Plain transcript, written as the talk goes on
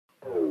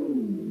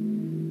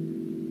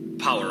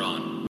Power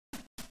on.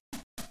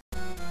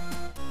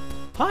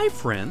 Hi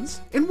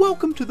friends, and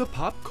welcome to the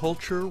Pop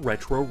Culture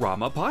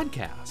Retrorama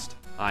Podcast.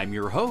 I'm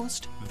your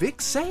host, Vic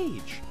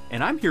Sage,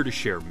 and I'm here to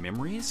share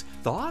memories,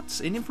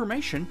 thoughts, and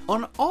information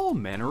on all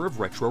manner of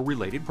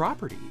retro-related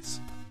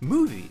properties.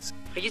 Movies.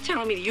 Are you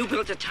telling me that you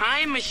built a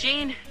time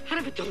machine out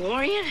of a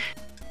DeLorean?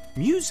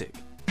 Music.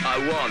 I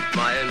want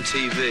my own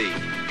TV.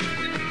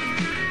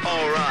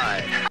 All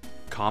right.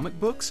 Comic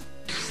books.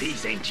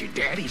 These ain't your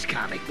daddy's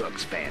comic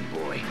books,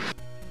 fanboy.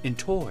 And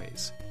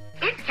toys.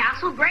 It's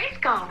Castle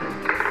Grayskull.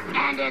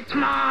 And it's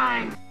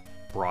mine.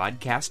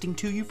 Broadcasting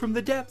to you from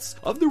the depths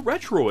of the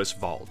Retroist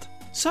Vault.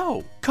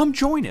 So, come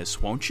join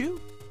us, won't you?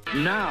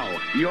 Now,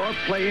 you're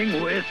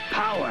playing with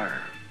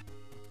power.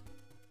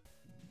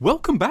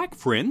 Welcome back,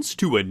 friends,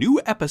 to a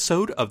new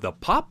episode of the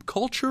Pop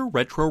Culture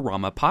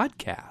Retrorama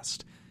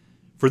Podcast.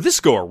 For this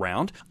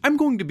go-around, I'm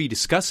going to be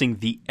discussing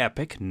the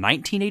epic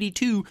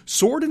 1982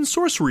 sword and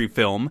sorcery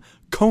film,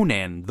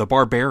 Conan the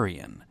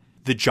Barbarian.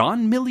 The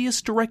John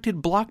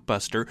Milius-directed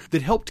blockbuster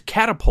that helped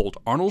catapult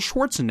Arnold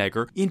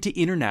Schwarzenegger into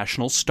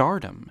international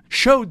stardom,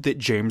 showed that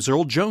James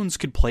Earl Jones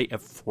could play a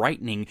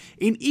frightening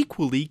and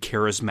equally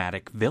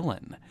charismatic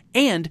villain.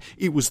 And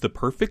it was the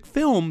perfect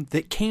film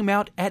that came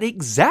out at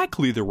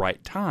exactly the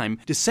right time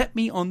to set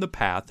me on the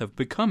path of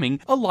becoming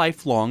a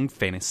lifelong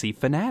fantasy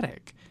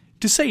fanatic.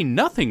 To say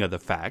nothing of the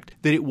fact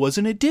that it was,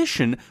 in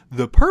addition,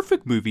 the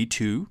perfect movie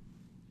to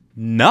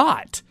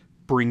not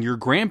bring your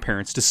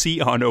grandparents to see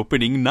on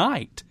opening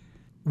night.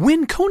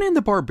 When Conan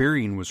the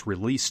Barbarian was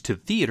released to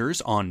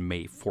theaters on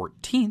May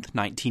 14th,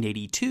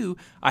 1982,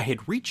 I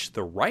had reached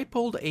the ripe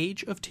old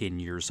age of 10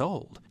 years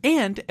old.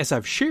 And, as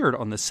I've shared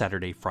on the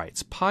Saturday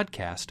Frights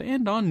podcast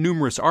and on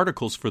numerous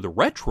articles for The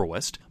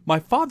Retroist,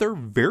 my father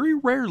very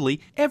rarely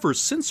ever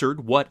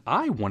censored what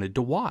I wanted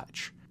to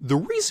watch. The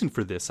reason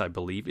for this, I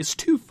believe, is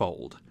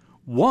twofold.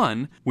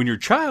 One, when your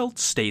child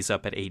stays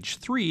up at age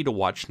 3 to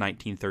watch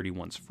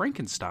 1931's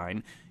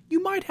Frankenstein,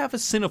 you might have a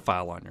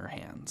cinephile on your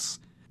hands.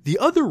 The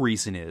other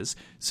reason is,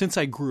 since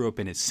I grew up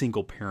in a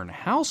single-parent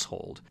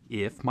household,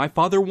 if my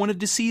father wanted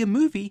to see a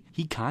movie,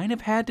 he kind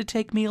of had to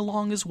take me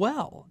along as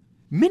well.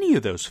 Many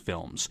of those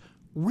films,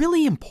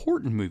 really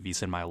important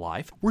movies in my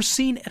life, were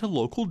seen at a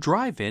local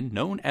drive-in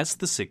known as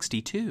the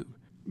 62,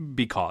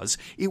 because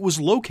it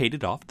was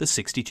located off the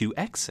 62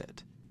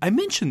 exit. I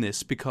mention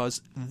this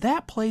because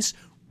that place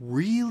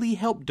really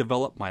helped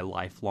develop my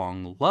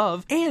lifelong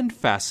love and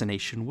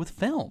fascination with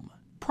film.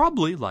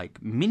 Probably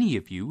like many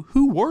of you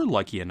who were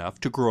lucky enough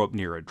to grow up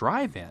near a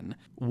drive-in,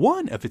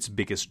 one of its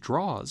biggest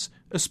draws,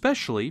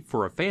 especially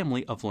for a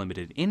family of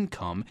limited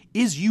income,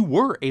 is you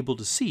were able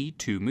to see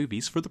 2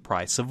 movies for the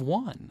price of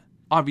one.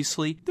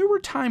 Obviously, there were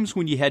times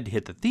when you had to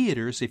hit the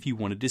theaters if you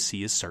wanted to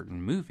see a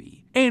certain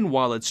movie. And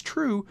while it's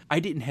true, I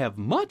didn't have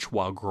much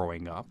while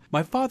growing up,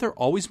 my father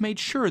always made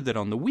sure that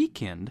on the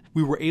weekend,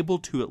 we were able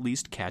to at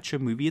least catch a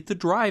movie at the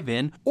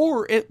drive-in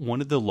or at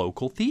one of the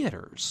local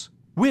theaters.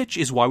 Which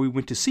is why we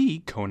went to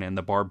see Conan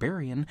the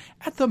Barbarian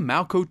at the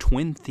Malco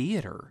Twin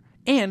Theater.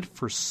 And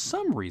for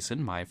some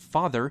reason, my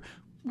father,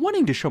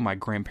 wanting to show my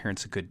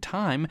grandparents a good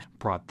time,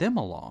 brought them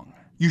along.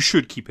 You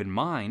should keep in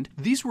mind,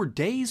 these were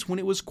days when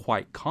it was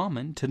quite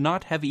common to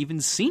not have even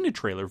seen a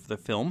trailer for the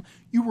film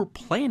you were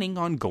planning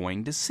on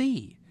going to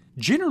see.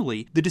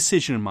 Generally, the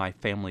decision in my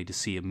family to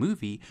see a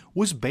movie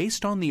was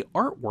based on the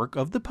artwork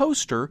of the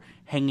poster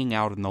hanging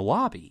out in the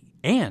lobby.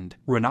 And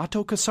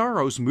Renato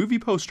Casaro's movie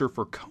poster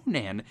for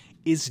Conan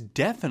is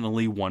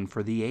definitely one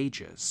for the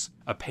ages.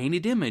 A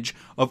painted image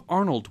of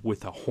Arnold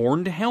with a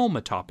horned helm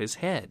atop his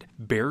head,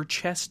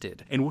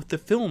 bare-chested, and with the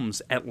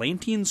film's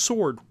Atlantean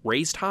sword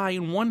raised high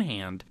in one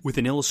hand, with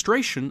an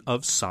illustration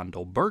of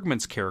Sandal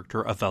Bergman's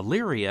character of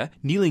Valeria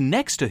kneeling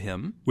next to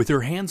him with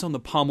her hands on the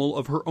pommel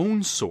of her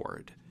own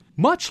sword.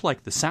 Much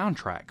like the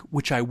soundtrack,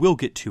 which I will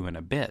get to in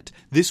a bit,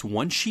 this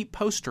one-sheet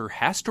poster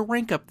has to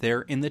rank up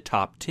there in the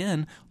top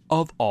 10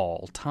 of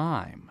all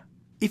time.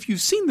 If you've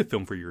seen the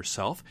film for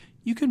yourself,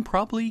 you can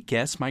probably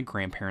guess my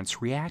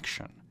grandparents'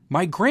 reaction.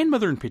 My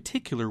grandmother in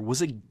particular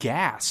was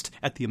aghast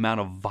at the amount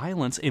of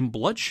violence and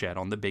bloodshed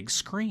on the big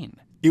screen.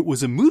 It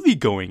was a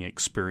movie-going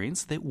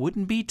experience that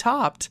wouldn't be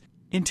topped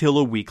until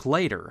a week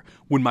later,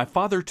 when my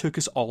father took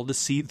us all to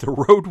see The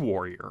Road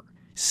Warrior.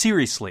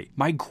 Seriously,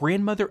 my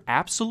grandmother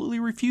absolutely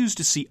refused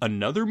to see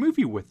another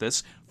movie with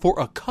us for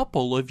a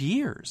couple of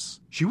years.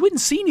 She wouldn't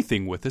see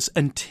anything with us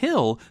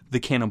until The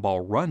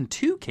Cannonball Run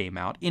 2 came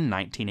out in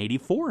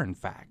 1984, in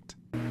fact.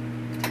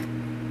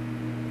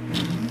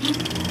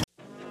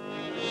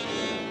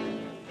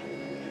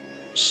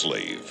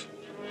 Slave.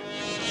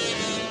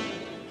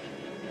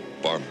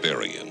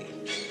 Barbarian.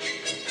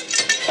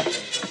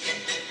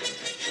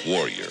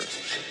 Warrior.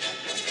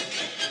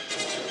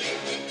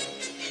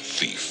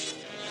 Thief.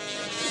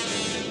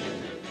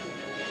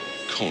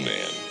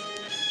 Conan.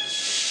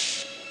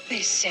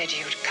 They said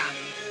you'd come,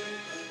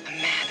 a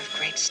man of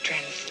great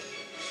strength,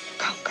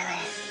 conqueror,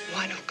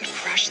 one who could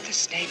crush the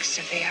snakes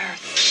of the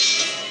earth.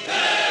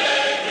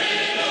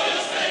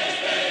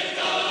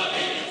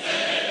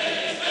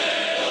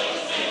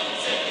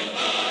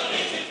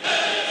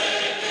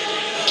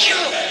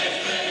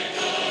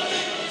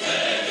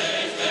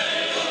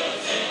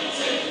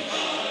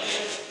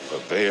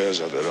 Purveyors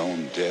of their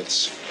own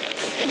deaths.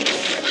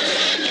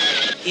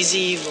 He's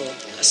evil,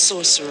 a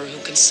sorcerer who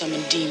can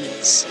summon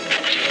demons.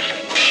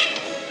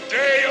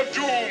 Day of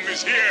doom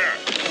is here.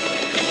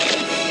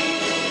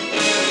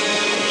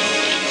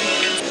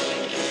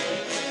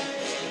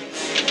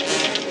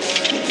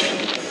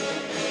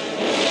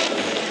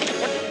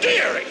 What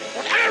daring!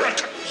 What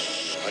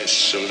arrogance! I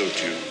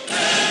salute you.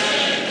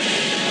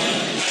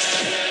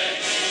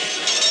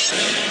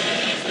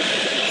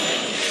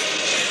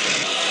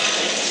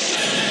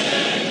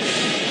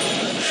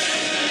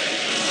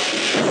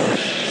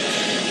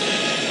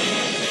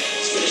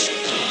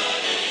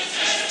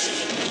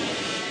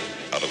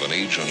 Out of an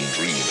age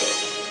undreamed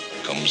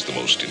of comes the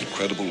most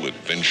incredible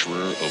adventurer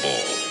of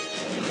all.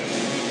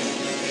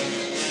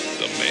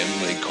 The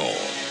man they call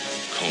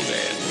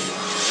Conan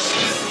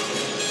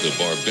the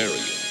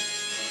Barbarian.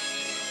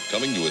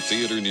 Coming to a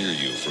theater near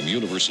you from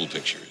Universal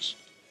Pictures.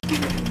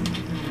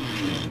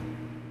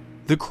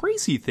 The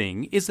crazy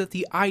thing is that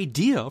the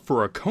idea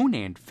for a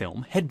Conan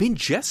film had been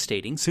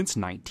gestating since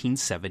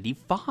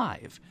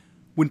 1975.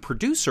 When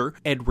producer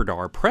Edward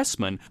R.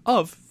 Pressman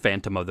of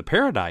Phantom of the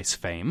Paradise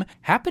fame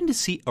happened to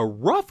see a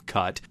rough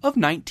cut of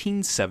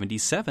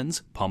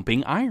 1977's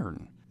Pumping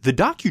Iron, the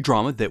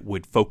docudrama that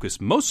would focus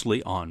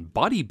mostly on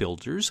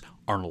bodybuilders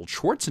Arnold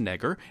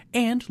Schwarzenegger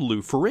and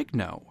Lou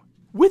Ferrigno.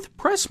 With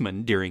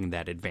Pressman during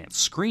that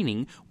advanced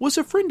screening was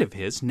a friend of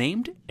his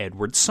named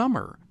Edward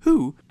Summer,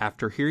 who,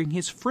 after hearing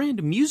his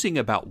friend musing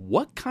about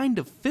what kind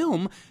of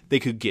film they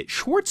could get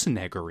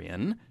Schwarzenegger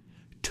in,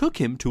 took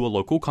him to a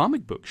local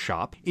comic book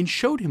shop and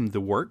showed him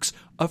the works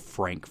of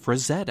Frank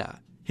Frazetta,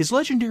 his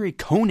legendary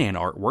Conan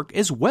artwork,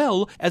 as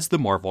well as the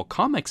Marvel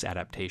Comics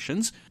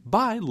adaptations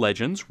by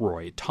Legends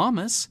Roy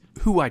Thomas,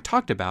 who I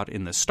talked about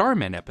in the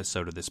Starman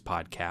episode of this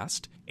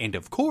podcast, and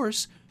of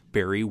course,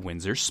 Barry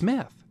Windsor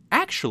Smith.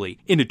 Actually,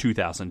 in a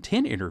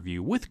 2010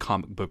 interview with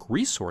Comic Book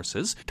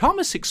Resources,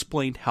 Thomas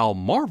explained how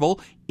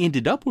Marvel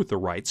ended up with the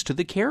rights to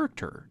the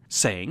character,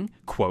 saying,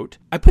 quote,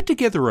 "I put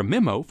together a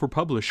memo for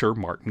publisher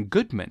Martin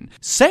Goodman,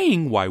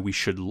 saying why we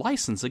should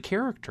license a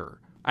character.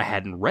 I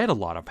hadn't read a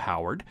lot of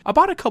Howard. I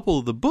bought a couple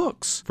of the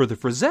books for the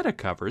Frazetta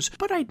covers,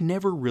 but I'd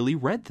never really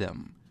read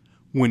them.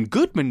 When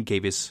Goodman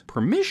gave us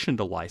permission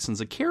to license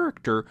a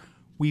character,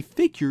 we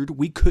figured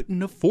we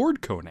couldn't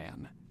afford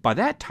Conan. By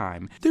that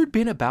time, there'd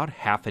been about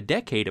half a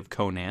decade of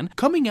Conan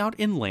coming out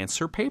in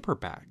Lancer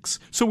paperbacks,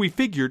 so we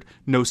figured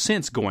no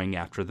sense going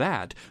after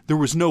that. There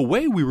was no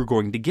way we were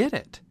going to get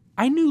it.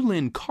 I knew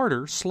Lynn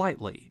Carter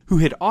slightly, who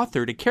had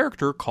authored a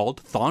character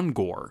called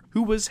Thongor,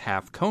 who was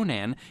half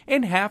Conan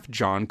and half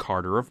John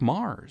Carter of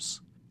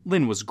Mars.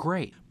 Lynn was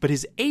great, but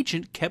his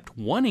agent kept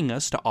wanting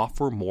us to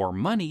offer more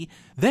money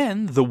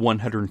than the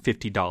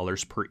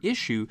 $150 per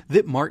issue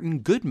that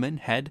Martin Goodman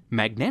had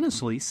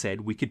magnanimously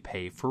said we could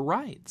pay for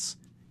rights."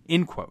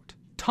 End quote.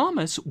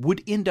 Thomas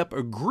would end up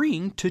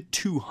agreeing to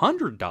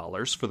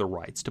 $200 for the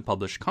rights to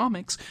publish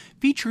comics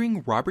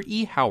featuring Robert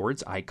E.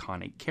 Howard's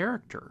iconic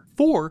character,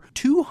 for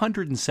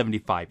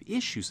 275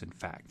 issues in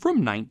fact,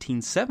 from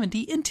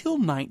 1970 until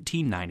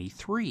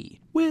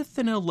 1993, with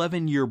an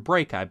 11-year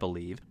break, I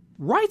believe.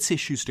 Rights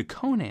issues to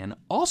Conan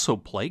also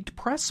plagued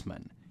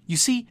Pressman. You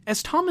see,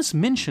 as Thomas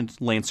mentioned,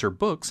 Lancer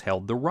Books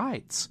held the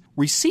rights,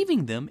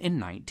 receiving them in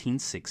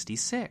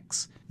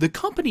 1966. The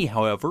company,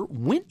 however,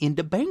 went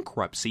into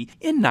bankruptcy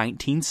in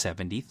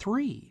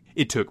 1973.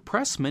 It took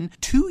Pressman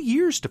 2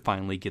 years to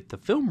finally get the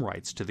film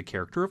rights to the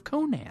character of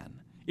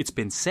Conan. It's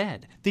been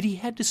said that he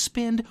had to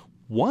spend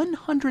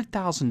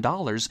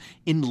 $100,000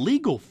 in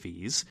legal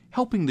fees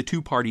helping the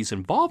two parties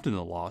involved in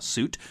the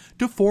lawsuit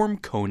to form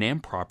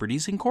Conan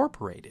Properties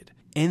Incorporated.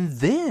 And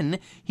then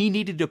he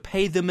needed to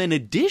pay them an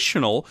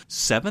additional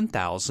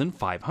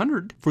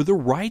 $7,500 for the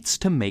rights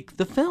to make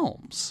the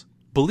films.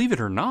 Believe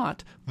it or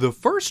not, the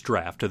first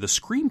draft of the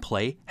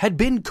screenplay had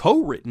been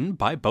co-written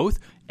by both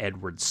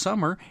Edward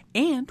Summer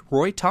and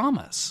Roy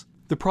Thomas.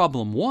 The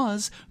problem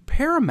was,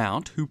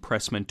 Paramount, who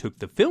Pressman took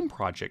the film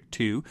project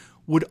to,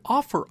 would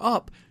offer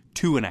up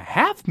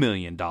 $2.5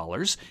 million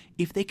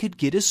if they could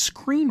get a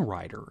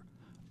screenwriter,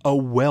 a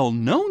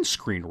well-known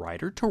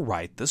screenwriter, to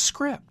write the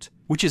script,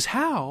 which is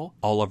how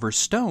Oliver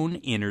Stone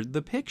entered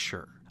the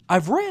picture.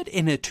 I've read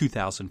in a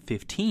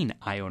 2015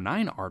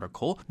 IO9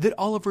 article that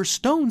Oliver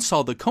Stone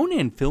saw the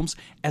Conan films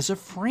as a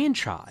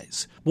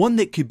franchise, one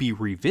that could be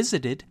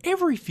revisited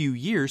every few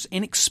years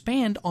and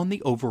expand on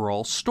the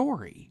overall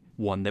story,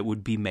 one that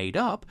would be made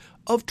up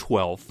of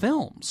 12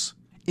 films.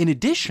 In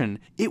addition,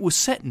 it was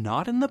set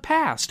not in the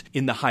past,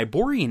 in the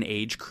Hyborian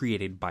age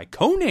created by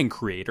Conan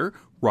creator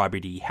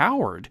Robert E.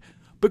 Howard,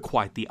 but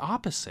quite the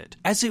opposite,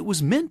 as it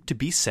was meant to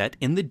be set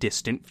in the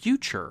distant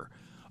future,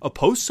 a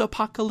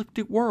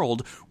post-apocalyptic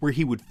world where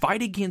he would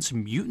fight against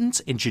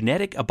mutants and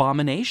genetic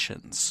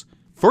abominations.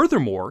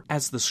 Furthermore,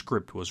 as the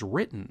script was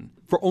written,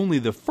 for only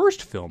the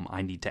first film,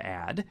 I need to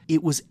add,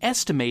 it was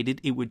estimated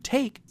it would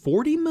take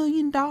 $40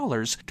 million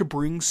to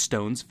bring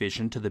Stone's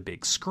vision to the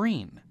big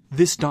screen.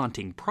 This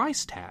daunting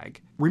price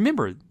tag,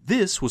 remember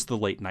this was the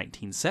late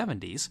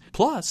 1970s,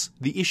 plus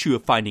the issue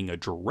of finding a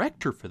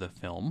director for the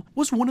film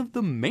was one of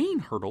the main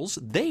hurdles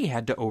they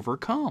had to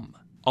overcome.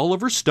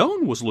 Oliver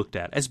Stone was looked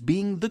at as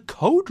being the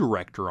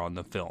co-director on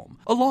the film,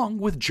 along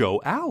with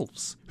Joe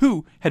Alves,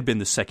 who had been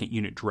the second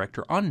unit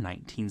director on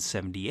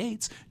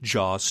 1978's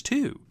Jaws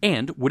 2,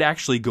 and would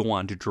actually go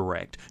on to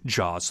direct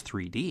Jaws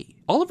 3D.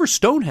 Oliver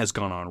Stone has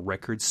gone on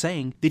record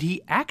saying that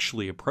he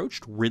actually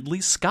approached Ridley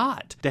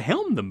Scott to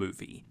helm the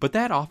movie, but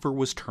that offer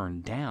was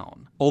turned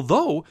down.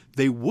 Although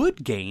they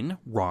would gain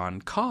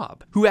Ron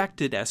Cobb, who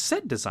acted as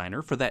set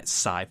designer for that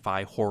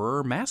sci-fi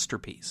horror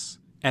masterpiece.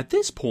 At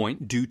this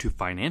point, due to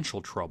financial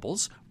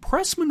troubles,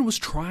 Pressman was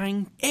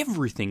trying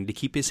everything to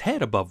keep his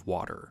head above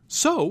water.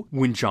 So,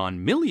 when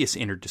John Milius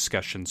entered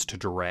discussions to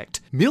direct,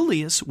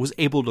 Milius was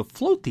able to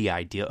float the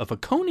idea of a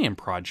Conan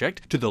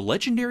project to the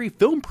legendary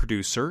film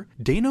producer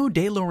Dino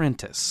De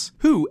Laurentiis,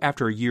 who,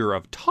 after a year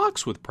of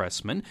talks with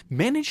Pressman,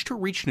 managed to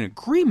reach an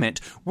agreement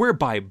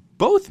whereby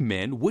both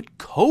men would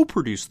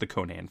co-produce the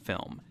Conan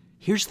film.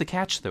 Here's the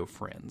catch though,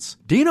 friends.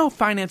 Dino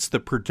financed the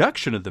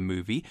production of the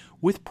movie,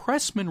 with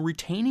Pressman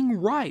retaining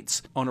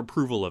rights on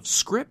approval of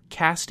script,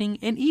 casting,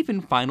 and even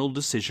final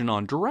decision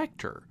on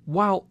director,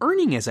 while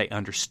earning, as I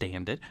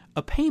understand it,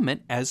 a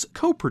payment as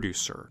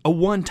co-producer, a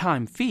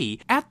one-time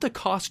fee at the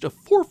cost of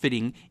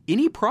forfeiting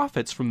any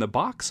profits from the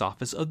box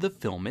office of the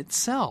film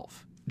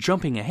itself.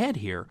 Jumping ahead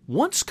here,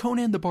 once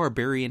Conan the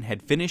Barbarian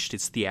had finished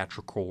its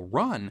theatrical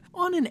run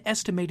on an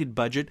estimated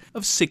budget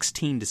of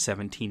 $16 to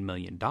 $17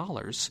 million,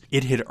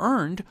 it had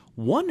earned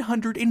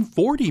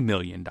 $140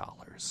 million.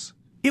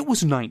 It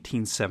was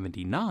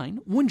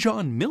 1979 when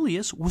John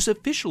Milius was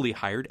officially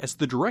hired as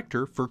the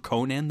director for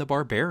Conan the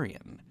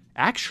Barbarian.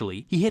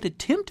 Actually, he had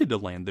attempted to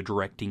land the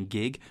directing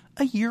gig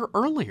a year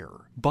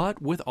earlier, but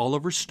with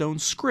Oliver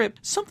Stone's script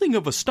something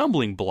of a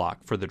stumbling block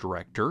for the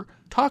director,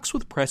 talks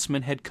with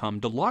Pressman had come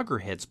to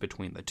loggerheads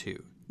between the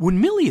two.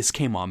 When Milius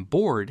came on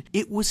board,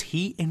 it was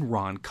he and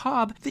Ron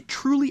Cobb that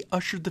truly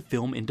ushered the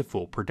film into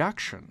full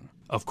production.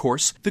 Of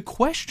course, the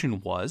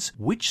question was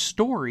which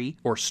story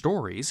or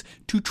stories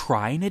to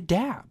try and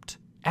adapt.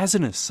 As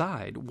an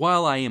aside,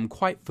 while I am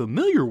quite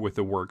familiar with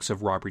the works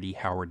of Robert E.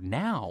 Howard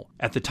now,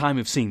 at the time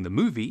of seeing the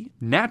movie,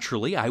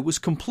 naturally I was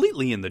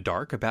completely in the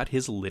dark about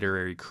his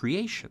literary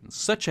creations,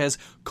 such as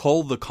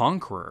Kull the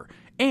Conqueror,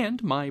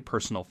 and my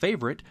personal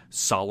favorite,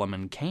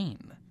 Solomon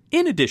Kane.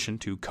 In addition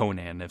to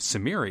Conan of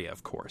Cimmeria,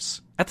 of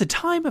course. At the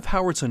time of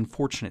Howard's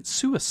unfortunate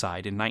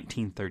suicide in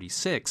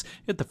 1936,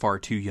 at the far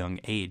too young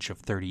age of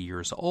 30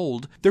 years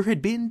old, there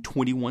had been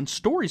 21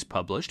 stories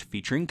published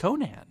featuring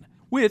Conan,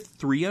 with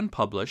 3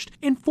 unpublished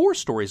and 4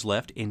 stories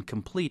left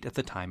incomplete at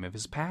the time of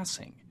his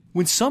passing.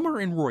 When Summer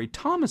and Roy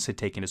Thomas had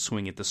taken a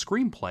swing at the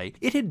screenplay,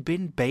 it had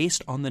been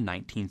based on the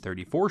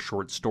 1934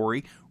 short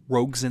story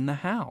Rogues in the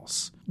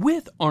House,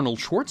 with Arnold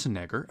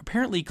Schwarzenegger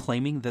apparently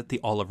claiming that the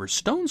Oliver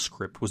Stone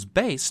script was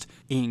based,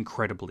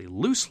 incredibly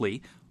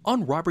loosely,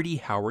 on Robert E.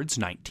 Howard's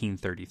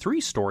 1933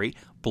 story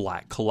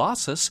Black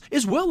Colossus,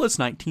 as well as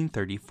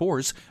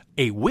 1934's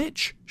A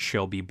Witch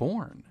Shall Be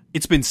Born.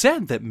 It's been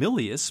said that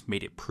Milius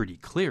made it pretty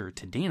clear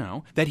to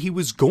Dino that he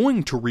was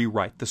going to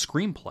rewrite the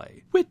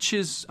screenplay, which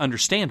is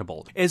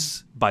understandable,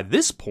 as by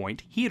this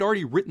point he had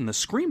already written the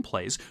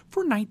screenplays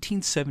for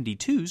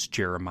 1972's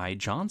Jeremiah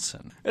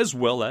Johnson, as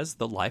well as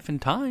The Life and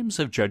Times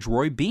of Judge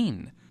Roy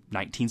Bean,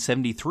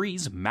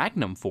 1973's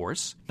Magnum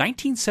Force,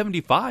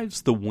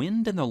 1975's The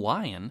Wind and the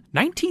Lion,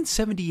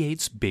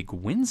 1978's Big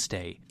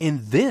Wednesday, and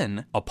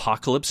then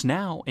Apocalypse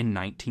Now in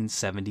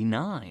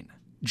 1979.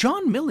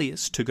 John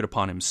Milius took it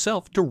upon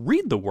himself to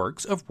read the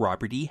works of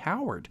Robert E.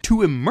 Howard,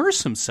 to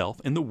immerse himself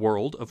in the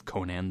world of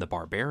Conan the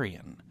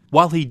Barbarian.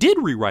 While he did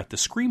rewrite the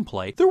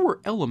screenplay, there were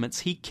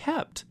elements he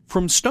kept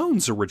from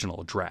Stone's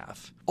original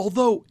draft,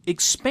 although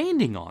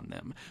expanding on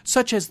them,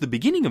 such as the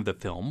beginning of the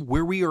film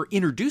where we are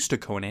introduced to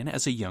Conan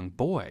as a young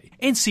boy,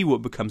 and see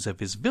what becomes of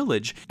his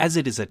village as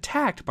it is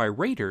attacked by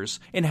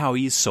raiders and how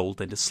he is sold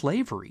into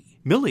slavery.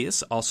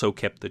 Milius also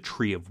kept the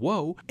Tree of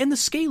Woe and the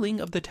scaling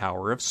of the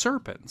Tower of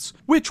Serpents,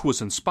 which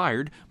was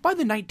inspired by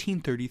the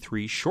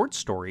 1933 short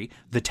story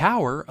The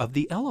Tower of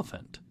the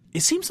Elephant.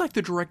 It seems like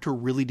the director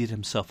really did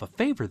himself a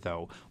favor,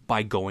 though,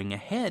 by going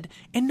ahead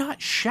and not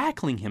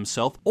shackling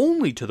himself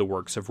only to the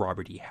works of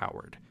Robert E.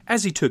 Howard,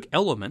 as he took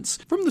elements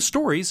from the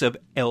stories of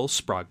L.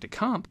 Sprague de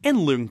Camp and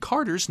Lynn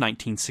Carter's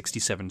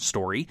 1967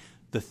 story,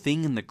 The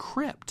Thing in the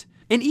Crypt,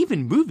 and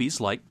even movies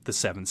like The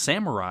Seven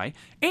Samurai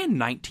and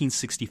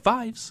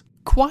 1965's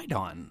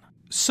Qui-Gon.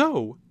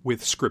 So,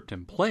 with script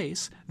in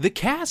place, the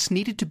cast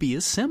needed to be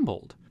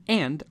assembled.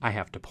 And I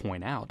have to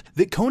point out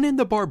that Conan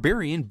the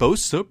Barbarian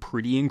boasts a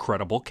pretty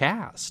incredible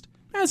cast.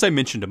 As I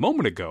mentioned a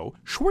moment ago,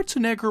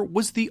 Schwarzenegger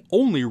was the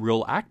only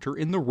real actor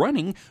in the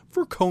running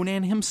for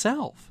Conan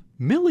himself.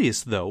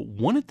 Milius, though,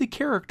 wanted the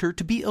character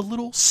to be a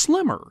little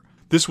slimmer.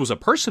 This was a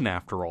person,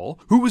 after all,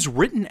 who was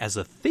written as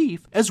a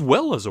thief as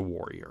well as a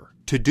warrior.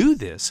 To do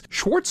this,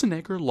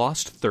 Schwarzenegger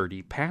lost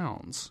 30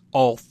 pounds,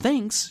 all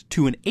thanks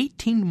to an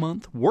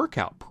 18-month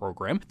workout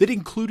program that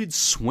included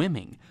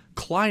swimming,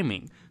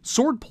 climbing,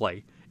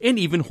 swordplay, and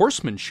even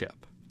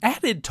horsemanship.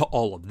 Added to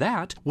all of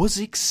that was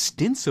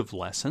extensive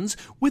lessons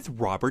with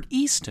Robert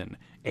Easton,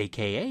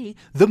 aka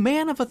the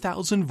Man of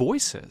 1,000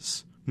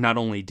 Voices. Not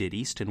only did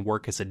Easton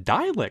work as a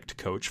dialect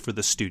coach for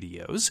the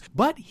studios,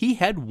 but he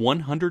had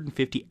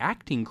 150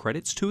 acting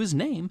credits to his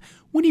name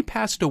when he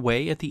passed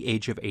away at the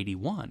age of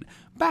 81,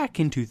 back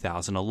in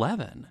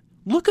 2011.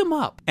 Look him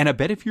up, and I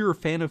bet if you're a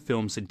fan of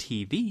films and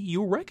TV,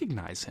 you'll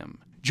recognize him.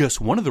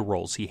 Just one of the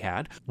roles he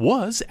had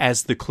was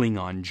as the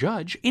Klingon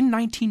judge in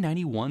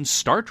 1991's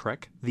Star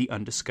Trek: The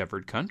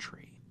Undiscovered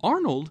Country.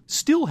 Arnold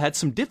still had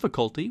some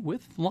difficulty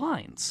with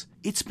lines.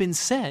 It's been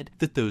said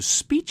that those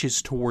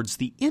speeches towards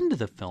the end of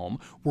the film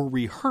were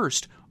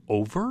rehearsed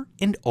over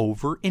and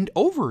over and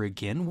over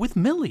again with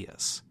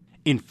Milius.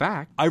 In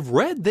fact, I've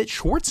read that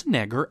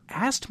Schwarzenegger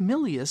asked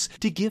Milius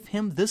to give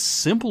him the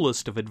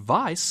simplest of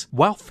advice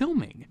while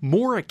filming,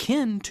 more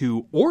akin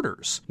to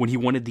orders, when he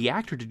wanted the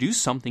actor to do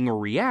something or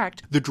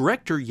react, the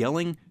director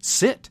yelling,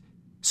 "Sit,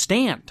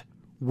 stand,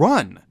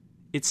 run,"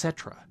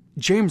 etc.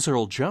 James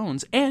Earl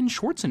Jones and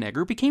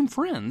Schwarzenegger became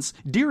friends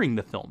during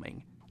the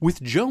filming,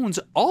 with Jones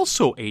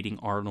also aiding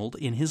Arnold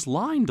in his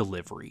line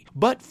delivery.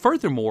 But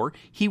furthermore,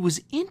 he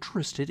was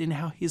interested in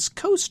how his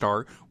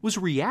co-star was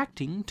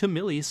reacting to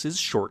Milius's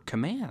short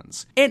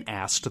commands, and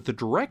asked the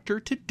director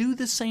to do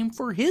the same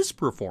for his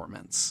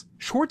performance.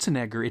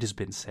 Schwarzenegger, it has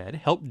been said,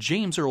 helped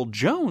James Earl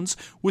Jones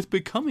with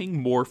becoming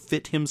more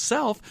fit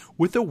himself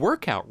with a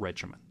workout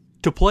regimen.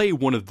 To play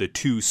one of the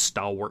two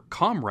stalwart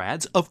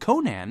comrades of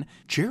Conan,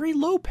 Jerry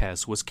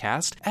Lopez was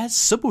cast as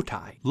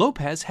Subotai.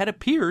 Lopez had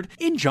appeared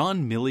in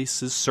John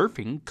Milius's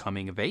surfing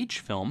coming-of-age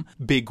film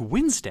Big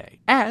Wednesday,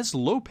 as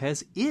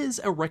Lopez is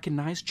a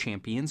recognized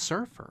champion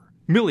surfer.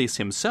 Milius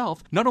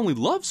himself not only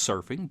loved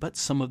surfing, but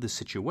some of the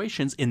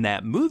situations in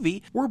that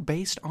movie were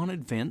based on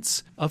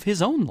events of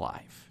his own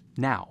life.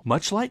 Now,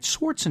 much like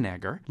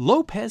Schwarzenegger,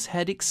 Lopez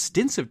had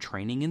extensive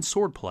training in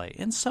swordplay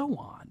and so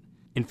on.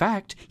 In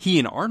fact, he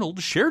and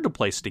Arnold shared a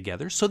place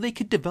together so they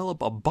could develop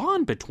a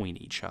bond between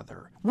each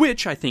other,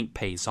 which I think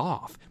pays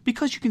off,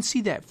 because you can see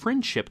that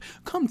friendship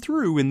come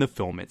through in the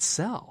film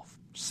itself.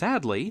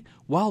 Sadly,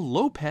 while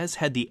Lopez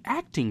had the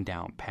acting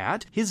down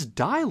pat, his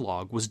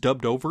dialogue was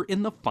dubbed over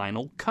in the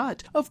final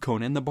cut of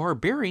Conan the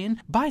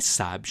Barbarian by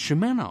Saab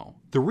Shimano.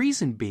 The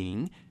reason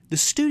being, the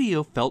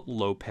studio felt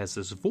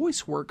Lopez's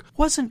voice work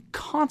wasn't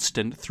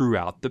constant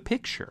throughout the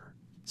picture.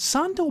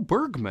 Sandal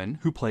Bergman,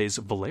 who plays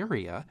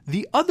Valeria,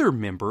 the other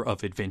member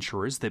of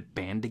adventurers that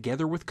band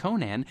together with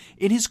Conan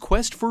in his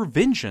quest for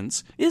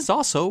vengeance, is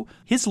also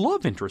his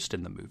love interest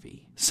in the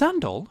movie.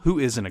 Sandal, who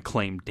is an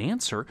acclaimed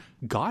dancer,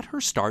 got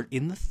her start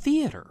in the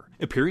theater,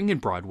 appearing in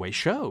Broadway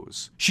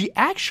shows. She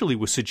actually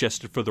was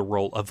suggested for the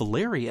role of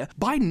Valeria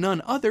by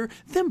none other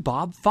than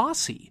Bob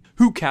Fosse,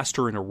 who cast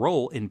her in a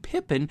role in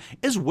Pippin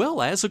as well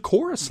as a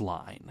chorus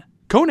line.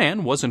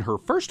 Conan wasn't her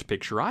first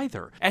picture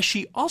either, as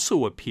she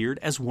also appeared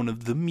as one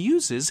of the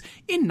muses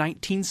in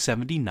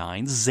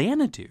 1979's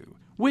Xanadu,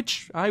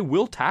 which I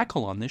will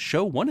tackle on this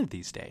show one of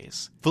these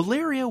days.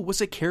 Valeria was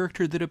a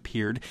character that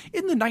appeared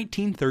in the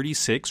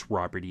 1936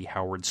 Robert E.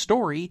 Howard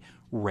story,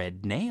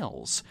 Red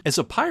Nails, as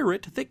a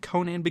pirate that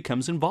Conan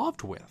becomes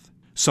involved with.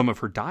 Some of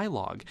her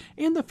dialogue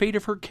and the fate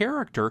of her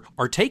character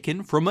are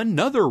taken from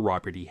another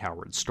Robert E.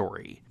 Howard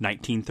story,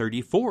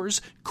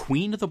 1934's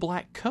Queen of the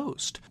Black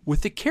Coast,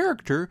 with the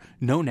character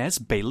known as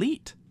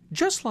Belit.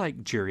 Just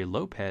like Jerry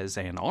Lopez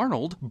and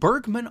Arnold,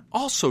 Bergman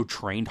also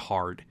trained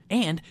hard,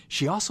 and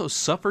she also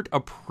suffered a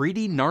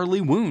pretty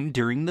gnarly wound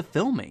during the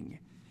filming.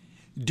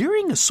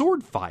 During a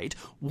sword fight,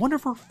 one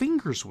of her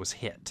fingers was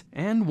hit,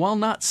 and while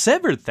not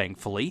severed,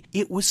 thankfully,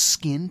 it was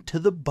skinned to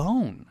the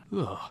bone.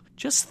 Ugh,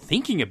 just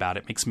thinking about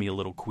it makes me a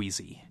little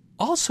queasy.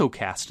 Also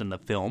cast in the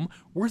film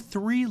were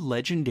 3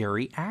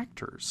 legendary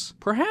actors.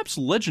 Perhaps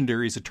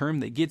legendary is a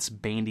term that gets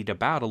bandied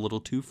about a little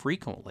too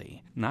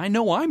frequently. I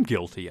know I'm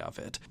guilty of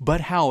it,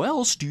 but how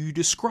else do you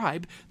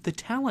describe the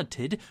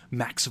talented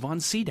Max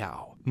von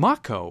Sydow,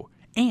 Mako,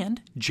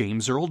 and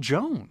James Earl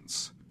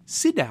Jones?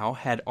 Sydow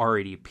had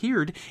already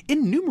appeared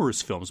in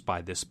numerous films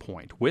by this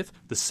point, with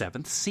The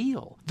Seventh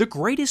Seal, The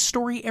Greatest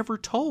Story Ever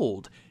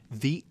Told,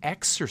 The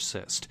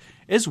Exorcist,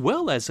 as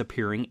well as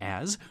appearing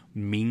as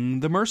Ming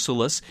the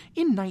Merciless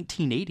in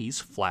 1980's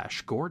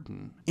Flash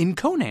Gordon. In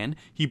Conan,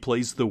 he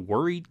plays the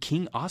worried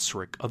King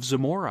Osric of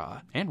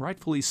Zamora, and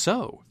rightfully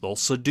so.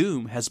 Thulsa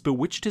Doom has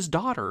bewitched his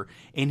daughter,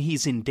 and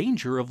he's in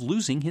danger of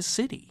losing his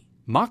city.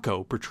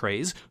 Mako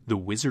portrays the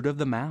Wizard of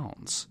the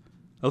Mounds.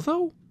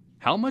 Although,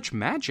 how much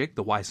magic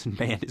the wizened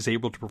man is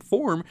able to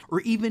perform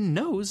or even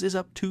knows is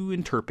up to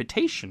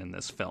interpretation in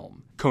this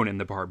film. Conan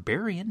the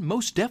Barbarian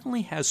most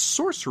definitely has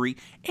sorcery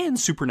and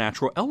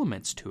supernatural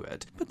elements to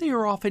it, but they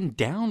are often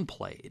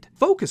downplayed.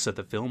 Focus of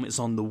the film is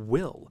on the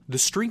will, the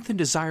strength and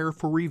desire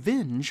for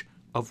revenge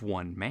of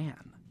one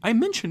man. I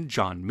mentioned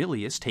John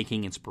Milius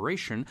taking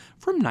inspiration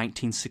from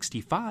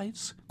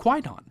 1965's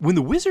Qui-Gon. When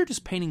the wizard is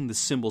painting the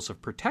symbols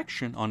of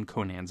protection on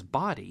Conan's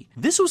body,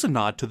 this was a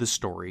nod to the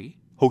story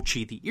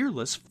Ho-Chi the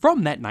Earless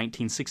from that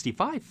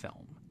 1965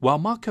 film. While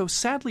Mako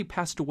sadly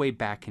passed away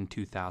back in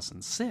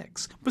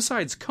 2006,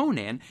 besides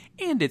Conan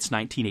and its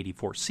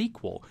 1984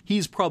 sequel, he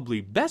is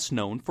probably best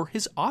known for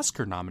his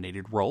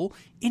Oscar-nominated role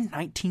in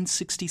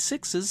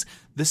 1966's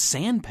The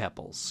Sand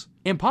Pebbles,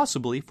 and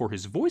possibly for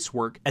his voice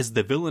work as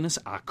the villainous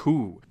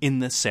Aku in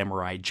the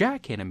Samurai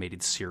Jack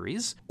animated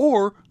series,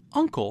 or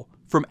Uncle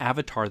from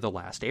Avatar: The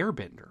Last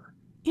Airbender.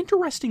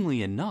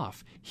 Interestingly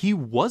enough, he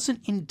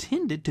wasn't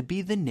intended to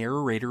be the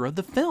narrator of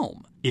the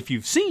film. If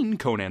you've seen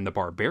Conan the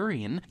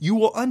Barbarian, you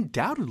will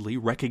undoubtedly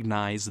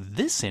recognize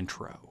this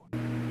intro.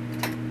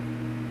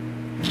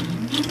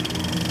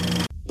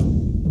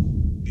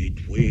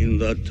 Between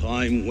the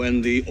time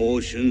when the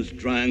oceans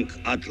drank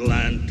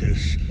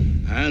Atlantis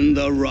and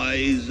the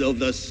rise of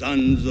the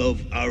sons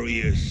of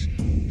Arius,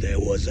 there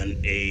was an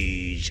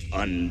age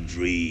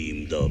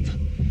undreamed of.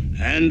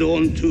 And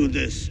unto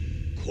this,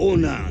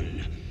 Conan,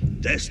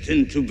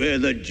 destined to bear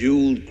the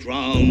jeweled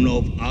crown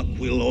of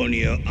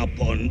Aquilonia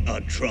upon a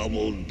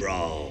troubled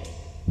brow.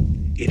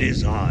 It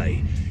is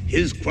I,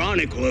 his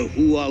chronicler,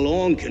 who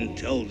alone can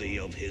tell thee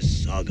of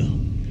his saga.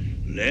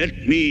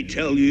 Let me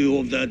tell you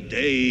of the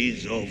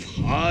days of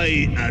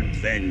high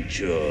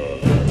adventure.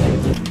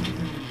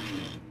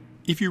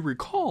 If you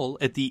recall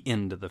at the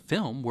end of the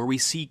film where we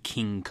see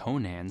King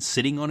Conan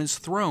sitting on his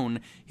throne,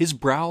 his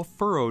brow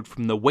furrowed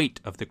from the weight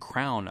of the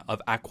crown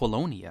of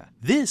Aquilonia,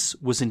 this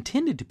was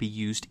intended to be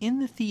used in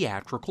the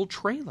theatrical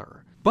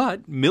trailer.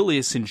 But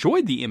Milius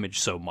enjoyed the image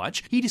so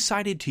much, he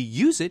decided to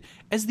use it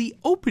as the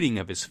opening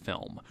of his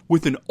film,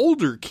 with an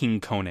older King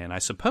Conan, I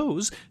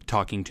suppose,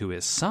 talking to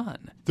his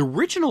son. The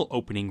original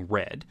opening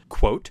read,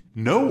 quote,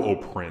 "Know, O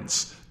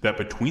Prince, that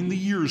between the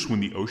years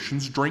when the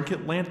oceans drank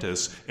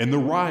Atlantis and the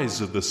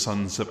rise of the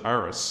sons of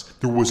Aris,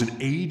 there was an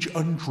age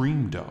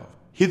undreamed of.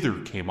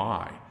 Hither came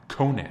I,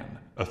 Conan,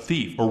 a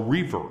thief, a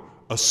reaver,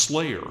 a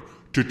slayer,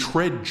 to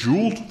tread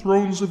jeweled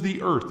thrones of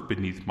the earth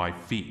beneath my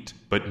feet.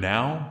 But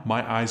now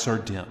my eyes are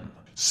dim.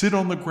 Sit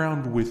on the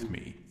ground with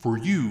me, for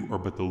you are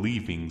but the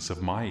leavings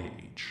of my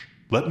age.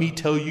 Let me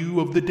tell you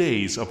of the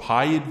days of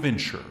high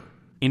adventure."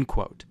 End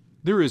quote.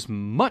 There is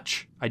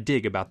much I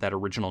dig about that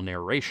original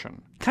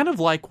narration, kind of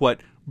like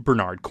what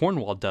Bernard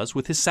Cornwell does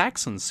with his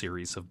Saxon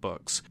series of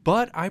books,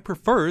 but I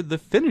prefer the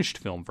finished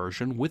film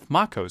version with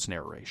Mako's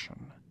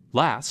narration.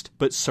 Last,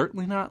 but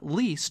certainly not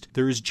least,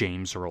 there is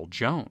James Earl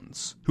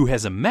Jones, who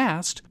has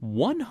amassed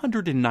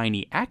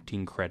 190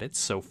 acting credits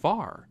so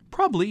far,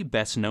 probably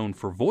best known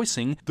for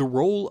voicing the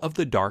role of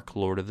the Dark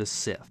Lord of the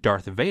Sith,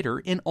 Darth Vader,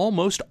 in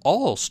almost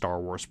all Star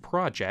Wars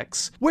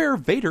projects, where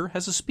Vader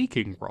has a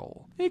speaking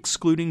role,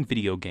 excluding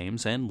video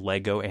games and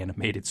LEGO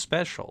animated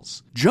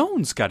specials.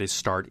 Jones got his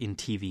start in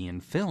TV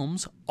and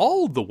films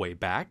all the way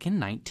back in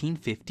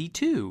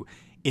 1952,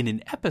 in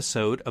an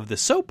episode of the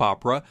soap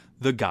opera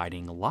The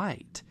Guiding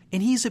Light,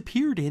 and he's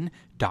appeared in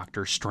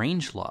Dr.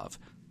 Strangelove,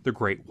 The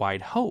Great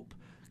Wide Hope,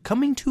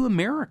 Coming to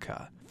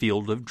America,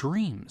 Field of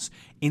Dreams,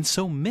 and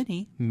so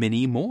many,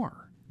 many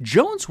more.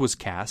 Jones was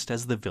cast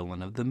as the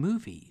villain of the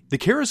movie, the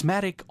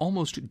charismatic,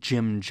 almost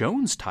Jim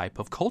Jones type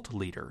of cult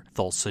leader,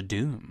 Thulsa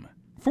Doom.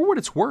 For what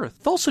it's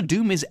worth, Thulsa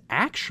Doom is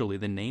actually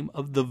the name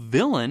of the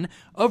villain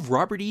of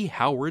Robert E.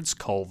 Howard's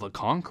Kull the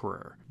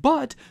Conqueror.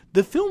 But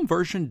the film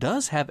version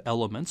does have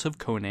elements of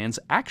Conan's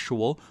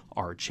actual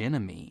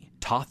archenemy,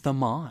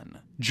 Thoth-Amon.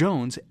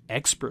 Jones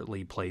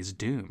expertly plays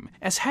Doom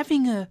as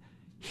having a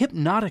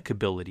hypnotic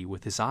ability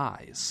with his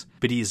eyes,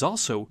 but he is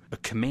also a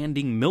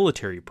commanding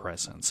military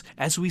presence,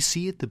 as we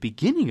see at the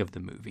beginning of the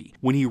movie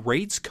when he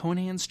raids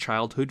Conan's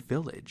childhood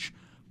village,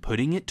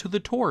 putting it to the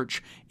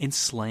torch and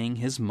slaying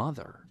his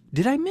mother.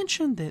 Did I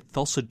mention that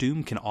Thulsa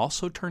Doom can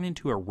also turn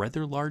into a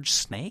rather large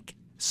snake?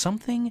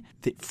 Something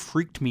that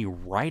freaked me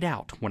right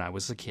out when I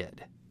was a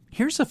kid.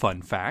 Here's a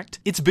fun fact.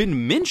 It's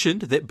been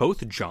mentioned that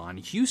both John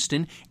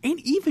Huston and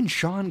even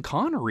Sean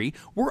Connery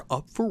were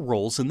up for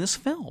roles in this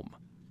film.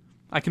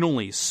 I can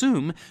only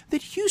assume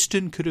that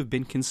Huston could have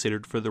been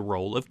considered for the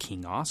role of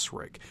King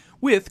Osric,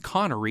 with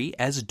Connery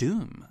as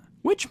Doom,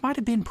 which might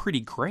have been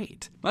pretty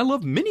great. I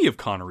love many of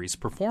Connery's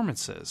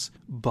performances,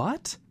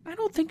 but I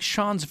don't think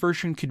Sean's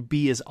version could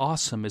be as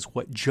awesome as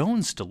what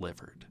Jones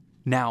delivered.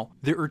 Now,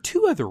 there are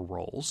two other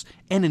roles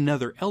and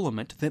another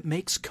element that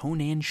makes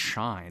Conan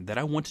shine that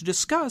I want to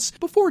discuss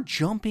before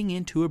jumping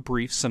into a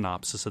brief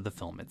synopsis of the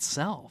film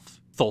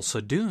itself.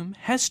 Thulsa Doom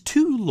has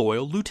two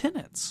loyal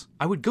lieutenants.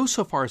 I would go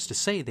so far as to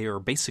say they are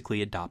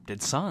basically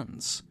adopted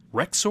sons,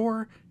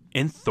 Rexor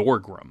and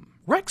Thorgrim.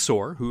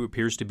 Rexor, who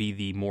appears to be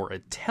the more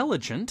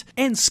intelligent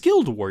and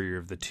skilled warrior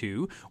of the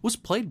two, was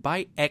played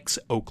by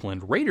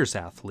ex-Oakland Raiders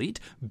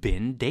athlete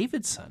Ben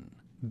Davidson.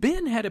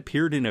 Ben had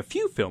appeared in a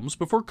few films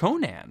before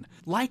Conan,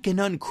 like an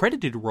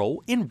uncredited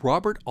role in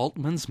Robert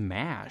Altman's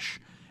MASH,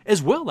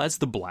 as well as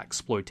the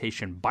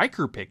blaxploitation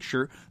biker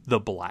picture The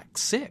Black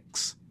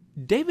Six.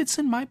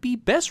 Davidson might be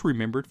best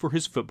remembered for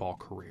his football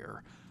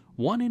career,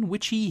 one in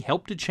which he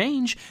helped to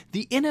change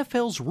the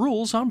NFL's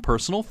rules on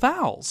personal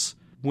fouls,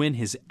 when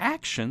his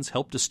actions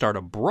helped to start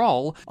a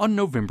brawl on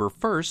November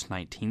 1st,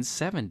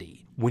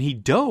 1970, when he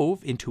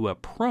dove into a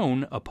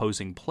prone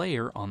opposing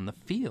player on the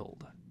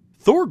field.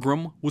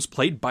 Thorgrim was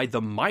played by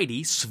the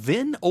mighty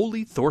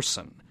Sven-Ole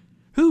Thorson,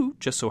 who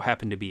just so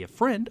happened to be a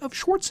friend of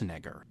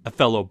Schwarzenegger, a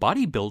fellow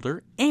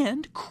bodybuilder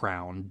and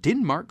crowned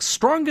Denmark's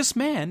strongest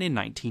man in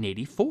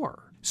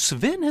 1984.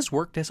 Sven has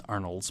worked as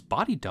Arnold's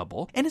body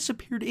double and has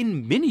appeared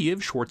in many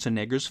of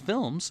Schwarzenegger's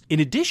films,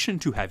 in addition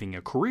to having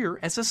a career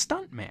as a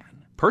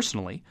stuntman.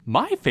 Personally,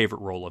 my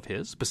favorite role of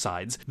his,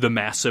 besides the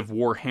massive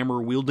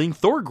warhammer-wielding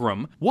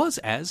Thorgrim, was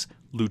as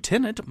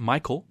Lieutenant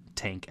Michael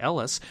Tank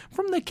Ellis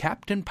from the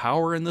Captain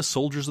Power and the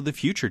Soldiers of the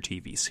Future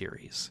TV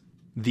series.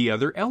 The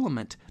other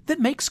element that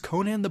makes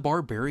Conan the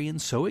Barbarian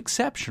so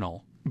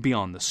exceptional,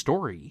 beyond the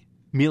story,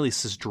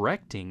 Milius's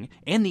directing,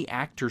 and the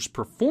actor's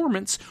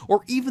performance,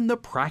 or even the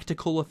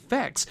practical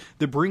effects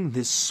that bring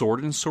this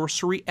sword and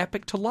sorcery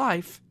epic to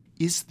life,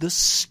 is the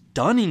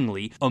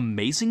stunningly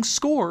amazing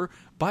score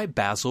by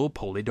Basil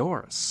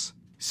Polidoris.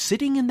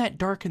 Sitting in that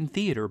darkened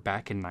theater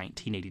back in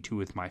 1982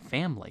 with my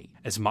family,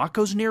 as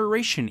Mako's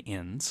narration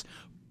ends,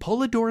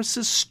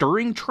 Polidoris'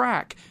 stirring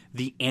track,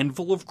 The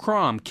Anvil of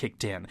Crom,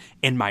 kicked in,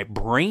 and my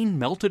brain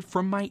melted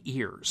from my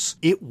ears.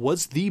 It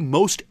was the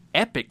most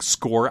epic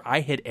score I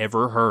had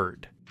ever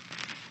heard.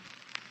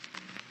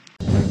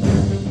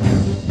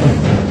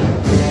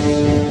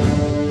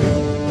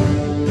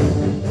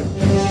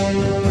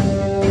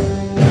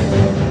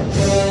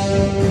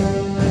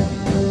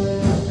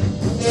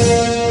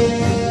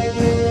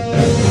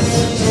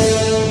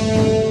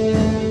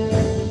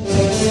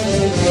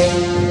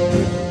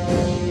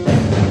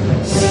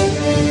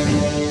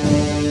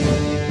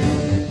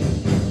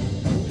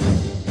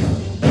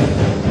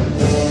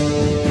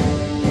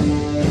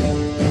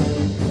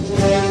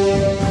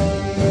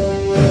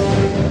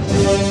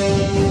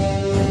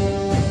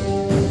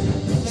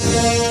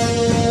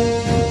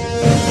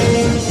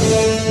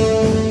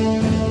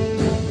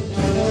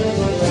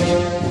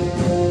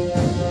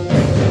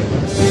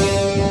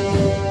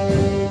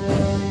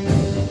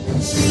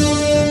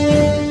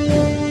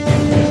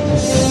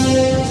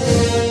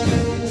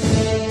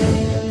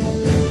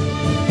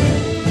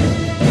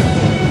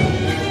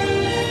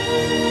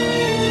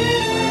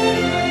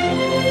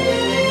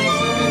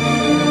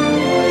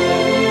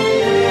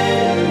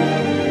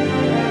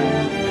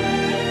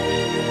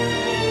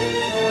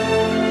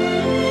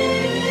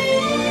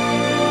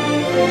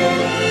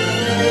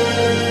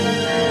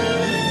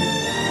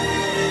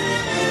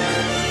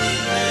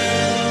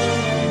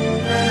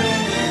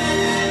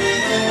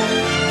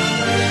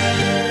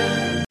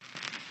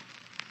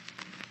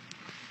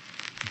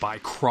 By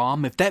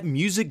Crom, if that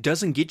music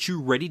doesn't get you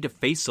ready to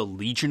face a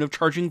legion of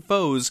charging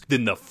foes,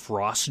 then the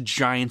frost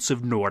giants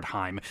of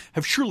Nordheim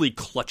have surely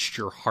clutched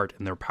your heart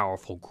in their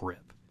powerful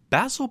grip.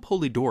 Basil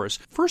Polidoris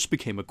first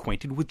became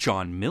acquainted with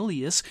John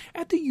Milius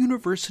at the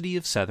University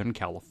of Southern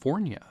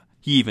California.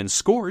 He even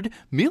scored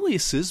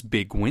Milius's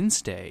Big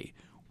Wednesday,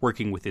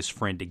 working with his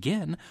friend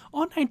again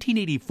on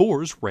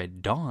 1984's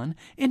Red Dawn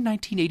and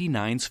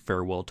 1989's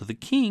Farewell to the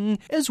King,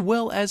 as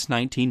well as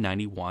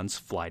 1991's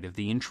Flight of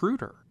the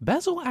Intruder.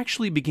 Basil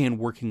actually began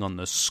working on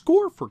the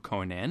score for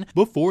Conan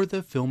before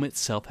the film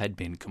itself had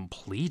been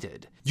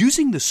completed,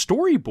 using the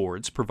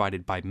storyboards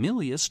provided by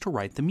Milius to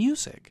write the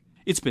music.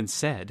 It's been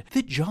said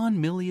that John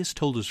Milius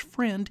told his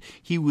friend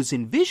he was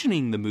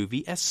envisioning the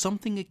movie as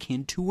something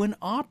akin to an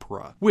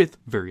opera, with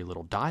very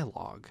little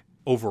dialogue.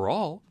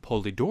 Overall,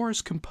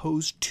 Polidoris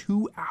composed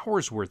 2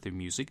 hours worth of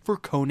music for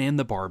Conan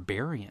the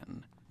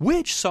Barbarian,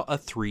 which saw a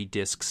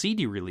 3-disc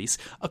CD release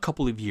a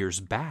couple of years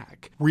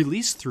back,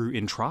 released through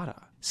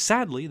Intrada.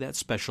 Sadly, that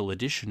special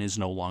edition is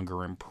no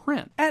longer in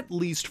print, at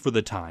least for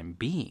the time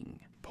being.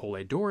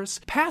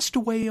 Polidoris passed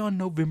away on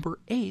November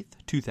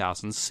 8th,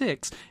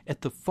 2006, at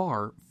the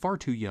far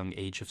too young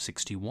age of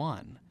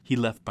 61. He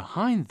left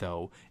behind,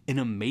 though, an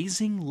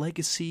amazing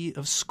legacy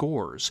of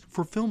scores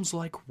for films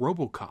like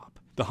RoboCop,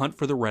 The Hunt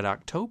for the Red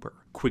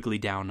October, Quigley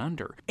Down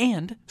Under,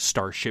 and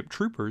Starship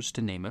Troopers,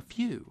 to name a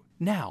few.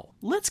 Now,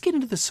 let's get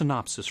into the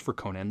synopsis for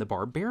Conan the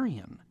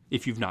Barbarian.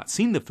 If you've not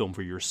seen the film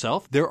for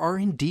yourself, there are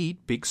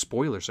indeed big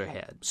spoilers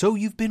ahead, so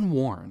you've been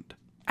warned.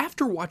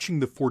 After watching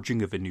the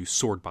forging of a new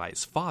sword by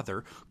his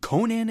father,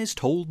 Conan is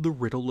told the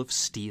riddle of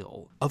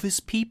steel, of his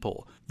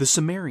people, the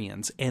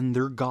Cimmerians, and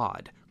their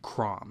god,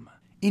 Crom.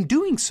 In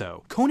doing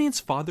so, Conan's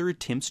father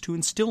attempts to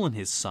instill in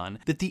his son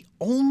that the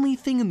only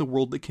thing in the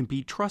world that can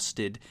be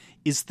trusted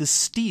is the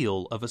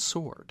steel of a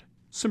sword.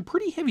 Some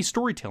pretty heavy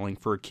storytelling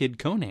for a kid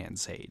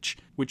Conan's age,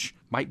 which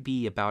might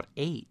be about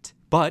 8.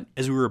 But,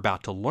 as we were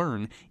about to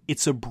learn,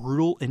 it's a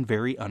brutal and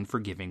very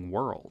unforgiving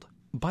world.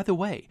 By the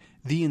way,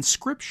 the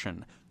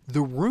inscription,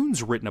 the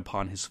runes written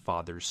upon his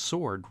father's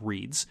sword,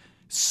 reads,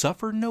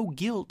 "Suffer no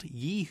guilt,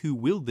 ye who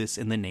wield this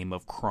in the name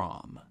of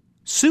Crom."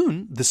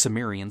 Soon, the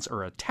Cimmerians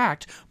are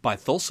attacked by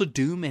Thulsa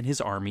Doom and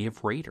his army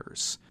of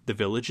raiders. The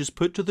village is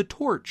put to the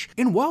torch,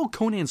 and while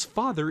Conan's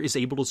father is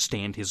able to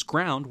stand his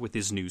ground with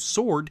his new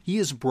sword, he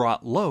is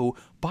brought low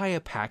by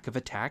a pack of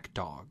attack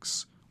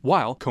dogs.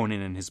 While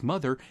Conan and his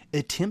mother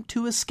attempt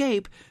to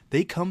escape,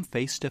 they come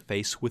face to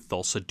face with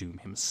Thulsa Doom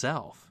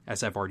himself.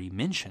 As I've already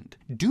mentioned,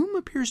 Doom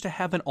appears to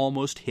have an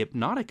almost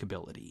hypnotic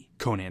ability.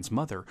 Conan's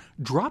mother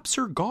drops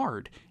her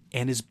guard,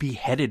 and is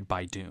beheaded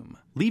by Doom,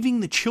 leaving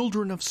the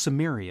children of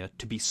Samaria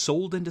to be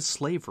sold into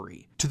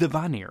slavery to the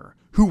Vanir,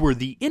 who were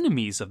the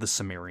enemies of the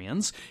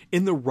Sumerians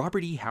in the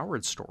Robert E.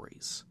 Howard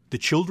stories. The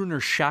children are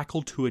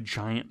shackled to a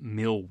giant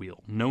mill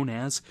wheel known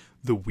as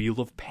the Wheel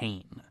of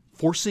Pain,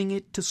 forcing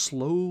it to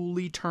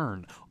slowly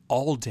turn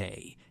all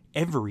day,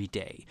 every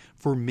day,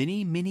 for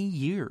many, many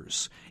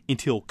years,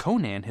 until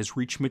Conan has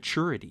reached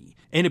maturity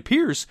and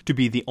appears to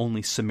be the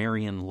only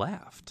Sumerian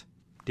left.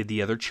 Did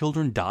the other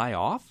children die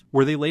off?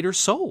 Were they later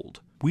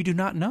sold? We do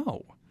not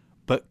know.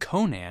 But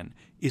Conan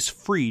is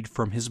freed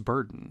from his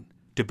burden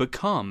to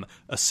become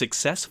a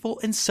successful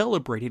and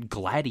celebrated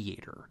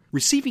gladiator,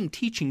 receiving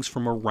teachings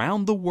from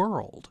around the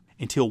world,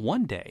 until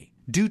one day,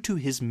 due to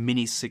his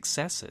many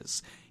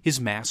successes, his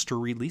master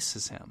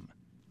releases him,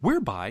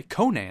 whereby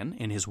Conan,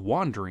 in his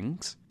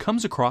wanderings,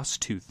 comes across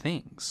two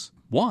things.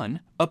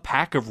 One, a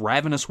pack of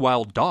ravenous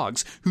wild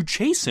dogs who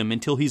chase him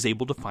until he's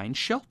able to find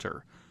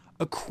shelter,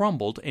 a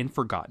crumbled and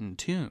forgotten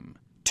tomb.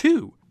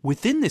 Two,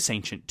 within this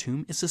ancient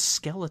tomb is a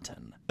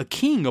skeleton, a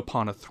king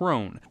upon a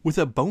throne, with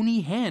a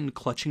bony hand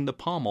clutching the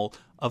pommel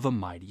of a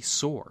mighty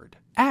sword.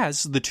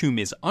 As the tomb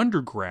is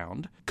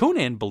underground,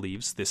 Conan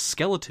believes this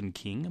skeleton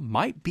king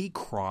might be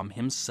Crom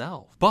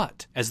himself.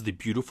 But, as the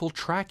beautiful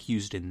track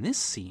used in this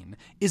scene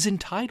is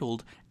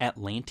entitled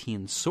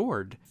Atlantean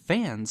Sword,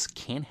 fans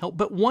can't help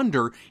but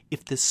wonder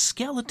if the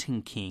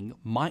skeleton king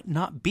might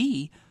not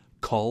be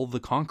Kull the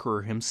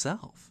Conqueror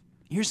himself.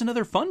 Here's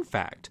another fun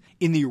fact.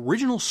 In the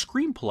original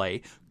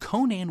screenplay,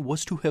 Conan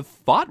was to have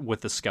fought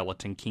with the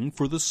Skeleton King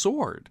for the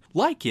sword,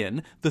 like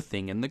in The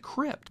Thing in the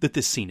Crypt that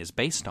this scene is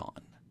based on.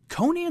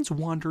 Conan's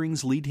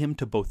wanderings lead him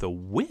to both a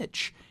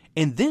witch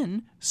and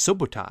then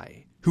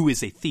Subotai, who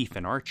is a thief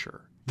and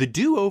archer. The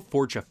duo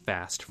forge a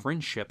fast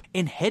friendship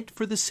and head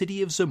for the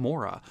city of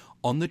Zamora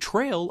on the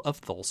trail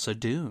of Thulsa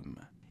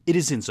Doom. It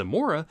is in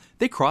Zamora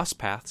they cross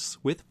paths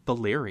with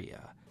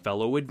Valeria,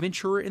 fellow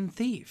adventurer and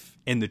thief,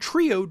 and the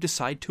trio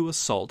decide to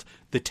assault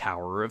the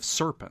Tower of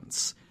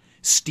Serpents,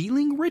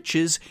 stealing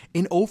riches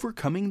and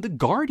overcoming the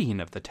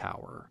guardian of the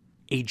tower,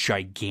 a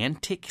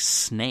gigantic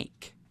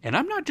snake. And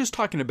I'm not just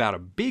talking about a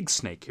big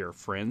snake here,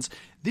 friends.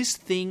 This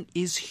thing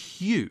is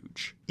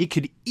huge. It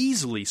could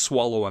easily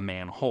swallow a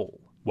man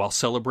whole. While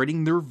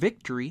celebrating their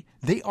victory,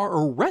 they are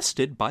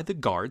arrested by the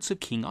guards of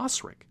King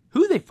Osric,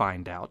 who they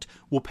find out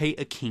will pay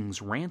a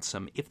king's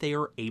ransom if they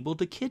are able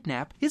to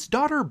kidnap his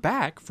daughter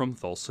back from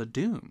Thulsa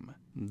Doom.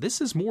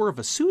 This is more of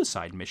a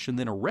suicide mission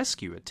than a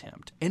rescue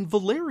attempt, and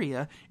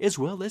Valeria as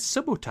well as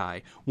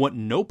Subotai want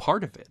no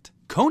part of it.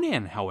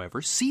 Conan,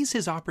 however, sees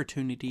his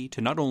opportunity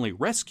to not only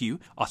rescue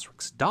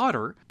Osric's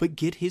daughter, but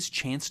get his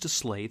chance to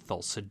slay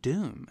Thulsa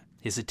Doom.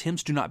 His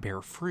attempts do not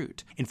bear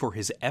fruit, and for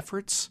his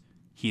efforts,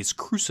 he is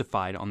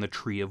crucified on the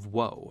Tree of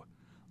Woe,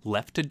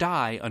 left to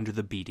die under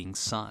the beating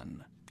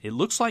sun. It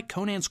looks like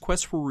Conan's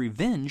quest for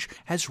revenge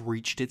has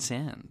reached its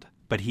end,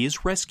 but he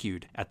is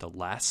rescued at the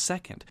last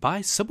second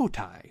by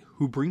Subotai,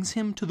 who brings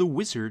him to the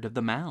Wizard of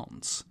the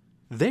Mounds.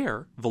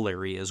 There,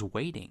 Valeria is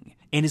waiting,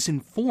 and is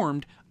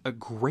informed a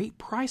great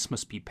price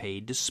must be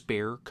paid to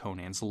spare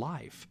Conan's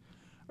life,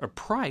 a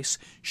price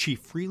she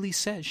freely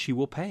says she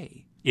will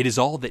pay. It is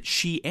all that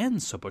she and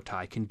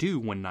Subotai can do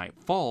when night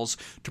falls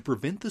to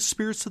prevent the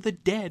spirits of the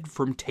dead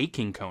from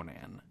taking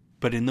Conan.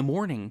 But in the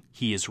morning,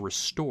 he is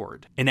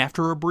restored, and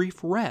after a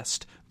brief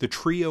rest, the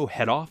trio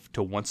head off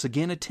to once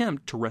again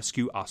attempt to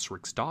rescue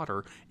Osric's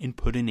daughter and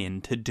put an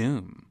end to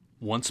Doom.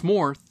 Once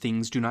more,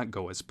 things do not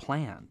go as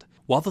planned.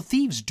 While the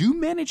thieves do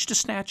manage to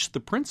snatch the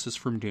princess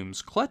from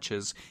Doom's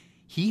clutches,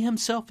 he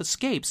himself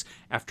escapes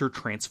after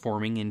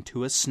transforming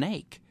into a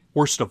snake.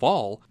 Worst of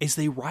all, as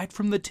they ride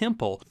from the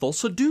temple,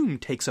 Thulsa Doom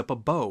takes up a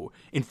bow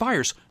and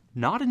fires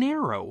not an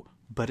arrow,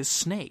 but a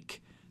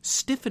snake,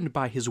 stiffened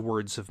by his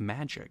words of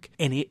magic,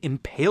 and it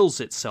impales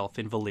itself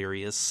in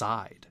Valeria's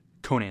side.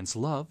 Conan's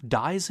love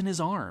dies in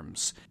his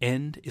arms,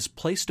 and is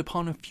placed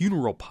upon a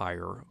funeral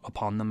pyre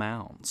upon the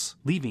mounds,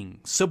 leaving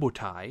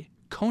Subotai,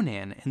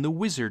 Conan, and the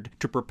wizard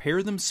to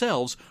prepare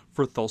themselves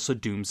for Thulsa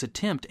Doom's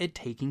attempt at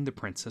taking the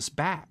princess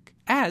back.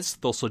 As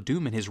Thulsa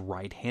Doom and his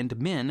right-hand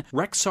men,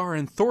 Rexar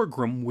and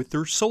Thorgrim with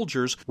their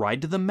soldiers,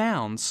 ride to the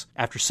mounds,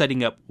 after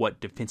setting up what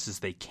defenses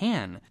they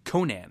can,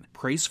 Conan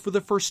prays for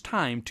the first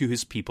time to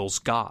his people's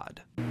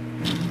god.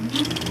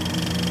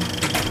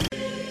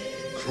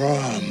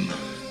 Crom,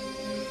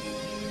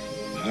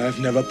 I've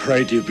never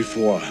prayed to you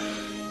before.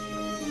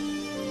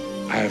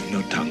 I have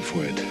no tongue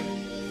for it.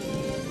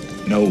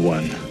 No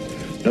one,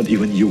 not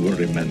even you, will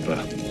remember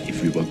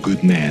if we were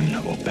good men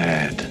or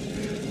bad,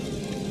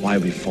 why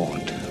we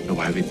fought, or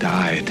why we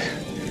died.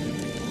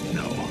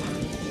 No.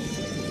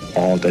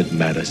 All that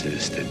matters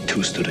is that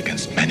two stood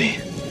against many.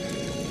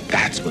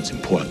 That's what's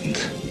important.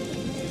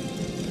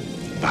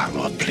 If our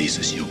Lord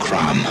pleases you,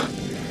 Crom,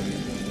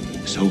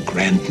 so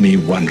grant me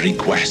one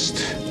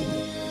request.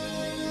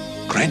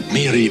 Grant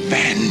me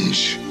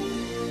revenge.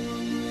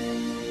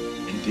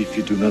 And if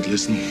you do not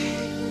listen,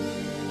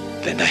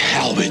 then to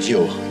hell with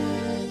you.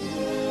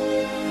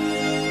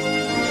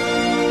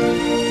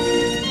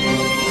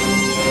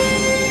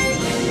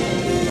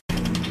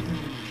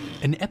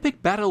 An epic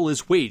battle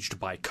is waged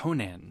by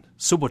Conan,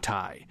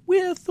 Subotai,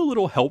 with a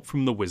little help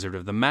from the Wizard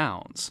of the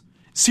Mounds.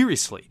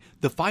 Seriously,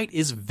 the fight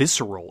is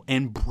visceral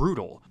and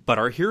brutal, but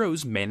our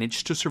heroes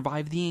manage to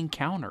survive the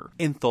encounter,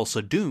 and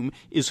Thulsa Doom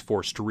is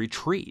forced to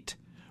retreat.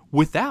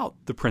 Without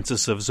the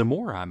Princess of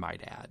Zamora, I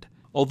might add.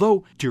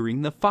 Although,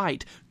 during the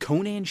fight,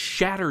 Conan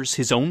shatters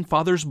his own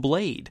father's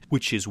blade,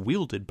 which is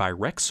wielded by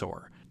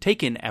Rexor,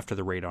 taken after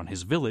the raid on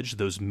his village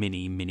those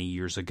many, many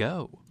years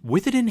ago.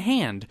 With it in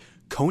hand,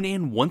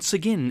 Conan once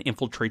again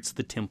infiltrates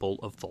the temple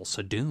of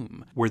Thulsa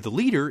Doom, where the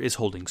leader is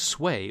holding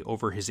sway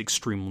over his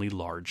extremely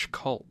large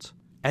cult.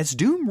 As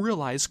Doom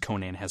realizes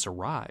Conan has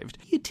arrived,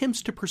 he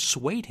attempts to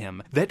persuade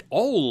him that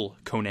all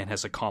Conan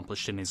has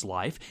accomplished in his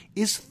life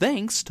is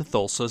thanks to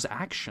Thulsa's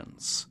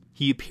actions.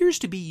 He appears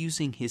to be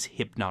using his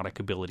hypnotic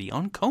ability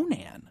on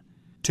Conan,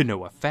 to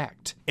no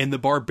effect, and the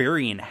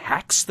barbarian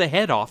hacks the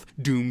head off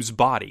Doom's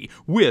body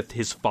with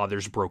his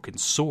father's broken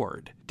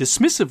sword,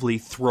 dismissively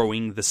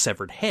throwing the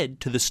severed head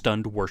to the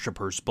stunned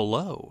worshippers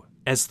below.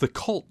 As the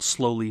cult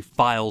slowly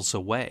files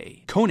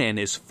away, Conan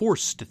is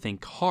forced to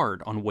think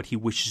hard on what he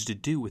wishes to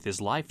do with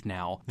his life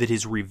now that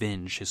his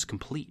revenge is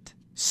complete.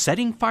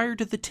 Setting fire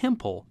to the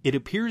temple, it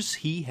appears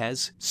he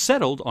has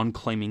settled on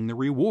claiming the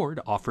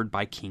reward offered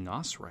by King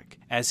Osric,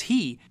 as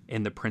he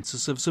and the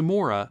Princess of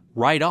Zamora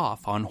ride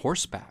off on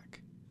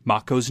horseback.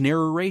 Mako's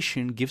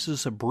narration gives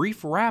us a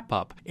brief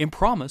wrap-up and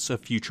promise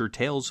of future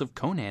tales of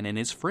Conan and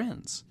his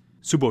friends,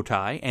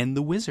 Subotai and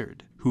the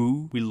Wizard,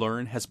 who we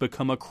learn has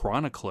become a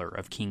chronicler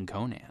of King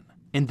Conan.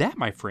 And that,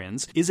 my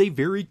friends, is a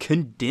very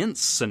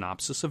condensed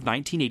synopsis of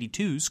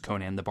 1982's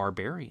Conan the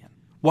Barbarian.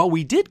 While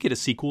we did get a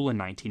sequel in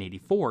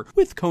 1984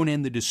 with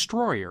Conan the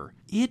Destroyer,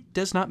 it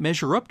does not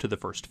measure up to the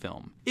first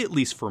film, at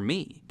least for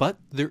me, but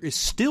there is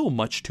still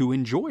much to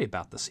enjoy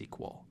about the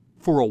sequel.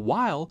 For a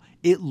while,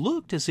 it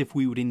looked as if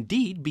we would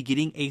indeed be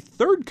getting a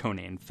third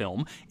Conan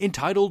film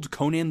entitled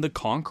Conan the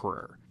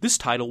Conqueror. This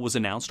title was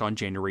announced on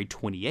January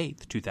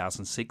 28,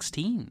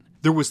 2016.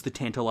 There was the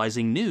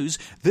tantalizing news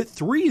that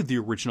 3 of the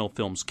original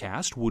film's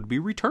cast would be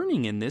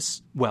returning in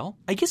this, well,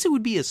 I guess it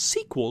would be a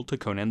sequel to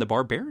Conan the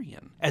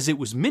Barbarian. As it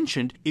was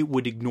mentioned, it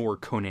would ignore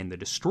Conan the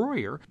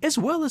Destroyer, as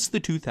well as the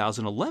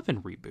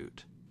 2011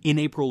 reboot. In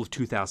April of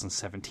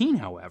 2017,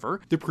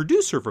 however, the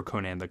producer for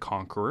Conan the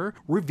Conqueror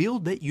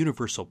revealed that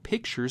Universal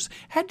Pictures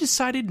had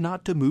decided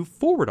not to move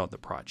forward on the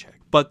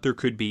project, but there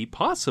could be,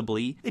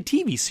 possibly, a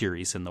TV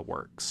series in the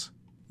works.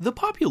 The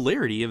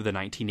popularity of the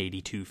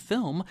 1982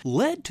 film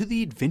led to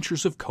The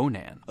Adventures of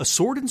Conan, a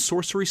sword and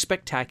sorcery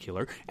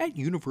spectacular at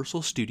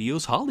Universal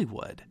Studios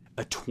Hollywood,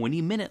 a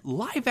 20-minute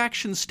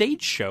live-action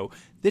stage show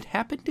that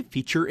happened to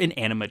feature an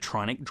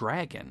animatronic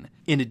dragon,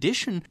 in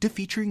addition to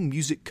featuring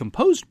music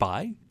composed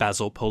by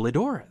Basil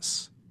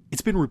Polidoris.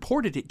 It's been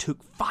reported it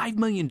took $5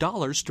 million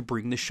to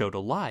bring the show to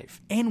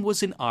life, and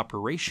was in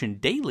operation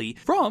daily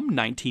from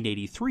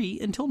 1983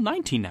 until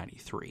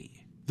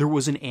 1993. There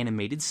was an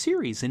animated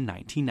series in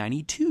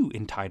 1992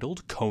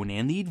 entitled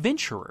Conan the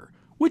Adventurer,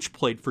 which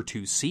played for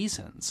 2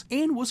 seasons,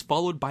 and was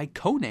followed by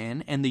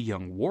Conan and the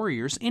Young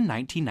Warriors in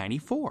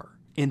 1994.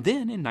 And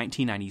then in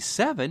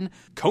 1997,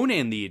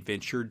 Conan the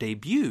Adventurer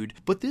debuted,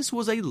 but this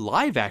was a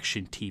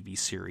live-action TV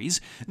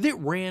series that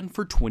ran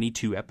for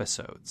 22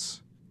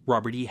 episodes.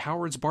 Robert E.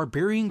 Howard's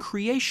barbarian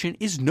creation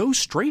is no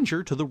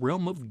stranger to the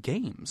realm of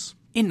games.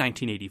 In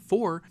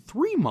 1984,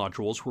 3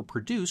 modules were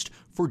produced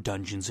for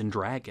Dungeons &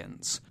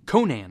 Dragons,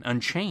 Conan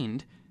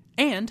Unchained,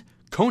 and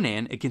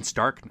Conan Against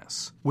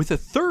Darkness, with a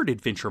 3rd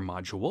adventure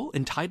module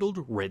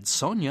entitled Red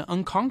Sonja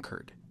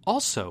Unconquered.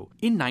 Also,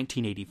 in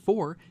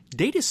 1984,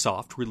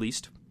 Datasoft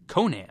released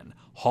Conan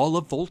Hall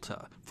of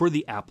Volta for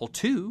the Apple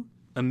II,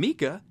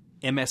 Amiga,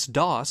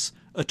 MS-DOS,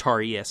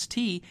 Atari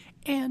ST,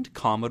 and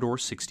Commodore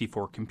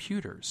 64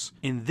 computers.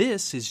 And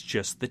this is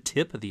just the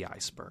tip of the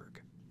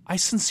iceberg. I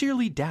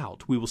sincerely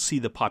doubt we will see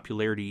the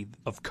popularity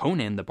of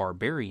Conan the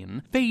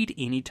Barbarian fade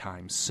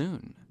anytime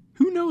soon.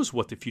 Who knows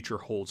what the future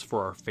holds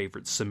for our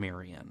favorite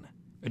Cimmerian?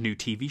 A new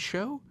TV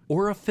show?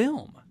 Or a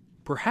film?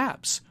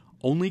 Perhaps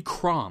only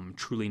Crom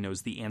truly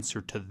knows the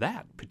answer to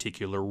that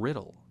particular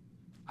riddle.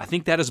 I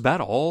think that is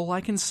about all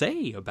I can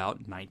say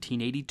about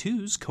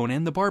 1982's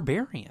Conan the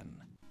Barbarian.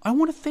 I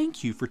want to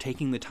thank you for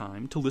taking the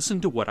time to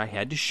listen to what I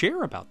had to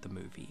share about the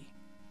movie.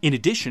 In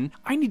addition,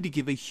 I need to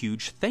give a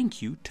huge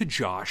thank you to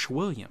Josh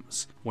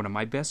Williams, one of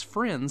my best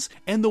friends,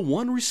 and the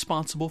one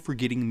responsible for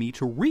getting me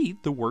to read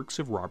the works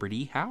of Robert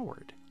E.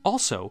 Howard.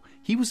 Also,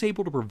 he was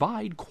able to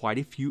provide quite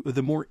a few of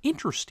the more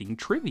interesting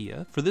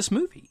trivia for this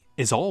movie.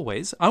 As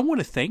always, I want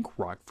to thank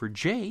Rockford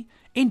J.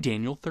 and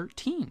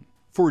Daniel13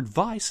 for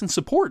advice and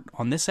support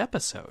on this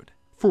episode.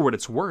 For what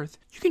it's worth,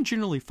 you can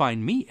generally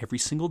find me every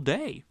single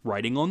day,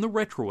 writing on the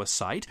Retroist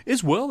site,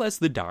 as well as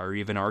the Diary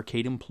of an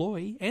Arcade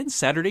Employee and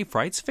Saturday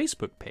Fright's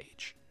Facebook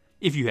page.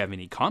 If you have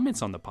any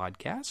comments on the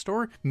podcast,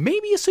 or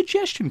maybe a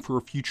suggestion for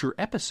a future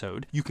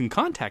episode, you can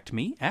contact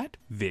me at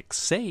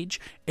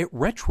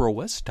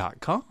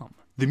vicsage@retroist.com.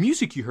 The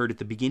music you heard at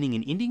the beginning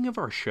and ending of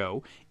our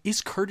show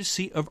is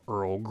courtesy of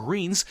Earl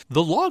Green's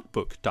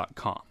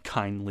TheLogbook.com,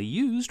 kindly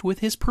used with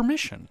his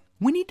permission.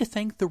 we need to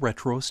thank the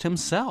Retroist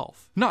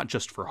himself, not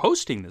just for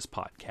hosting this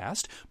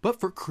podcast, but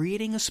for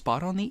creating a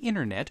spot on the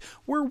internet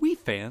where we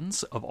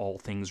fans of all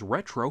things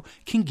retro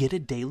can get a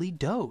daily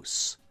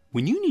dose.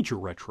 When you need your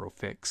retro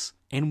fix,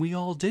 and we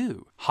all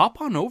do,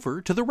 hop on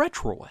over to the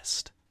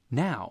Retroist.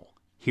 Now,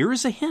 here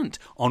is a hint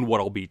on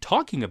what I'll be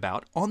talking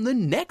about on the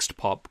next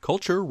Pop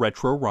Culture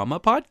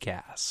Retrorama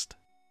podcast.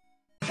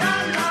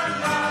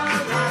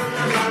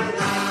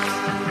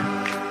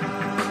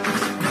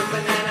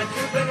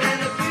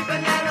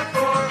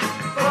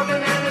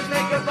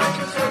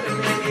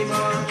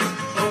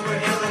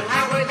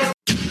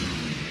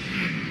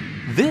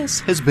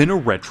 This has been a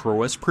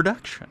Retroist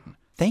production.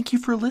 Thank you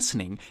for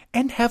listening,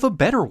 and have a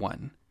better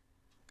one.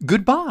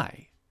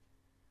 Goodbye.